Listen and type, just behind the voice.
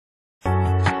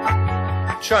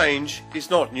Change is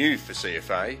not new for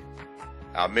CFA.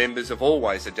 Our members have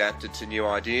always adapted to new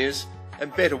ideas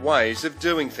and better ways of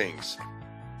doing things.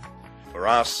 For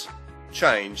us,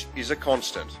 change is a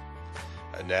constant.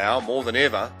 And now, more than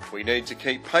ever, we need to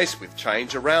keep pace with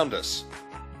change around us.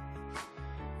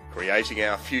 Creating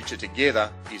our future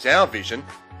together is our vision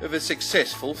of a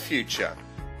successful future.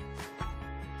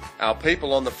 Our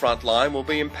people on the front line will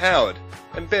be empowered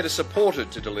and better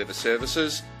supported to deliver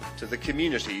services to the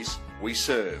communities we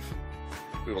serve.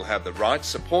 We will have the right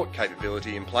support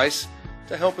capability in place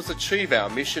to help us achieve our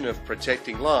mission of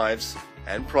protecting lives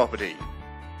and property.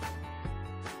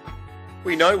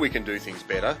 We know we can do things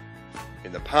better.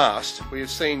 In the past, we have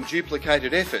seen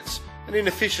duplicated efforts and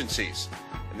inefficiencies,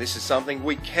 and this is something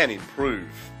we can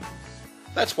improve.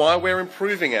 That's why we're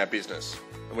improving our business,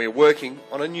 and we're working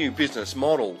on a new business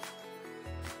model.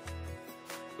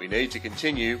 We need to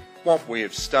continue what we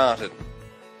have started.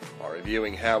 By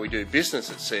reviewing how we do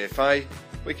business at CFA,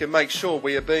 we can make sure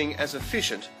we are being as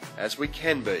efficient as we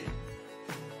can be.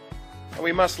 And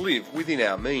we must live within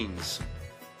our means.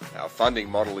 Our funding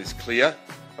model is clear,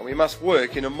 and we must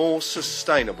work in a more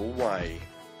sustainable way.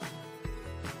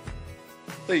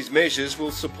 These measures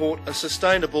will support a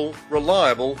sustainable,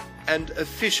 reliable and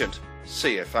efficient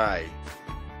CFA.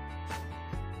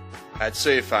 At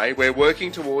CFA, we're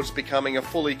working towards becoming a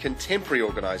fully contemporary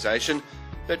organisation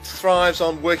that thrives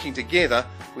on working together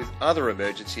with other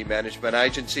emergency management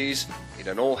agencies in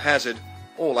an all-hazard,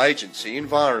 all-agency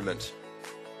environment.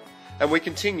 And we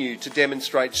continue to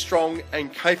demonstrate strong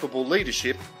and capable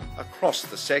leadership across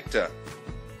the sector.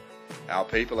 Our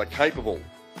people are capable,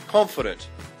 confident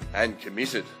and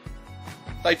committed.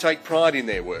 They take pride in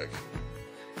their work.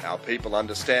 Our people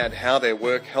understand how their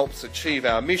work helps achieve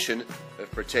our mission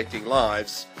of protecting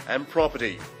lives and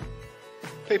property.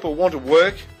 People want to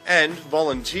work and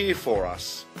volunteer for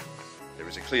us. There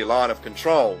is a clear line of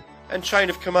control and chain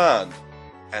of command,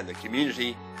 and the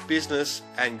community, business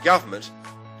and government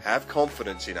have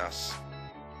confidence in us.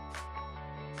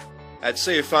 At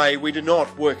CFA, we do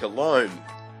not work alone.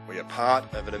 We are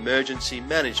part of an emergency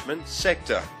management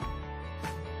sector.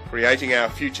 Creating our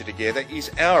future together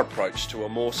is our approach to a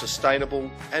more sustainable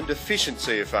and efficient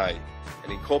CFA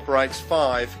and incorporates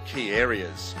 5 key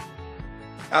areas: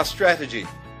 our strategy,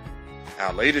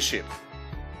 our leadership,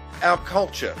 our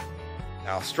culture,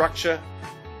 our structure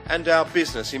and our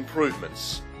business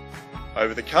improvements.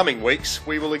 Over the coming weeks,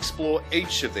 we will explore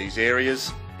each of these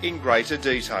areas in greater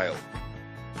detail.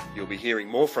 You'll be hearing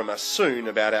more from us soon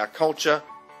about our culture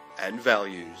and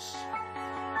values.